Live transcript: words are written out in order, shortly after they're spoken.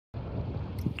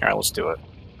Alright, let's do it.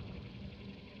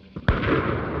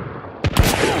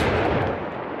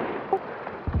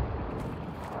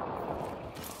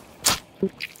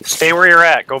 Stay where you're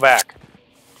at. Go back.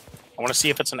 I want to see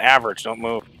if it's an average. Don't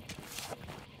move.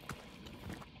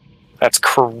 That's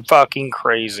fucking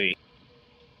crazy.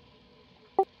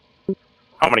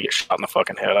 I'm gonna get shot in the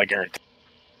fucking head, I guarantee.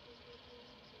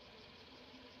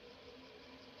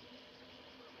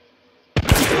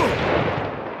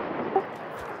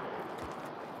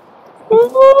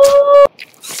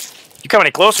 You come any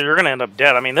closer, you're gonna end up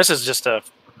dead. I mean, this is just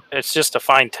it's just a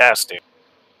fine test, dude.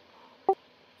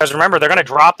 Because remember, they're gonna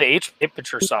drop the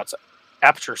aperture shots up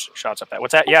that.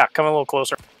 What's that? Yeah, come a little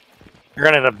closer. You're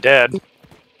gonna end up dead.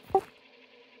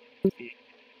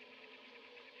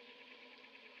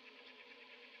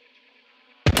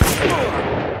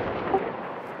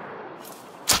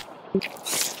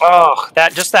 Oh,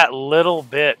 just that little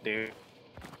bit, dude.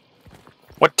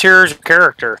 What tier is your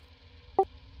character?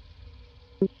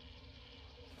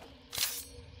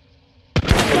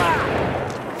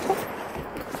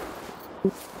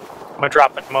 I'm gonna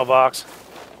drop the ammo box.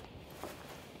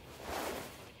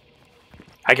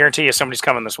 I guarantee you somebody's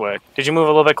coming this way. Did you move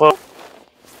a little bit close?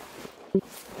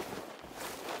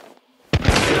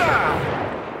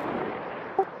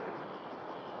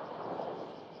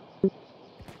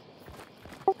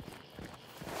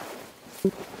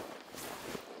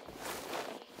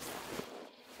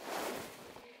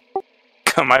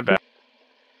 My bad.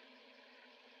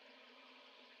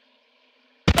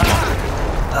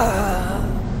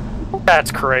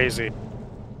 That's crazy.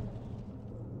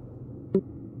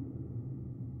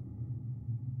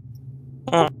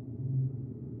 Huh.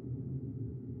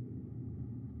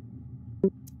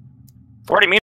 40 meters.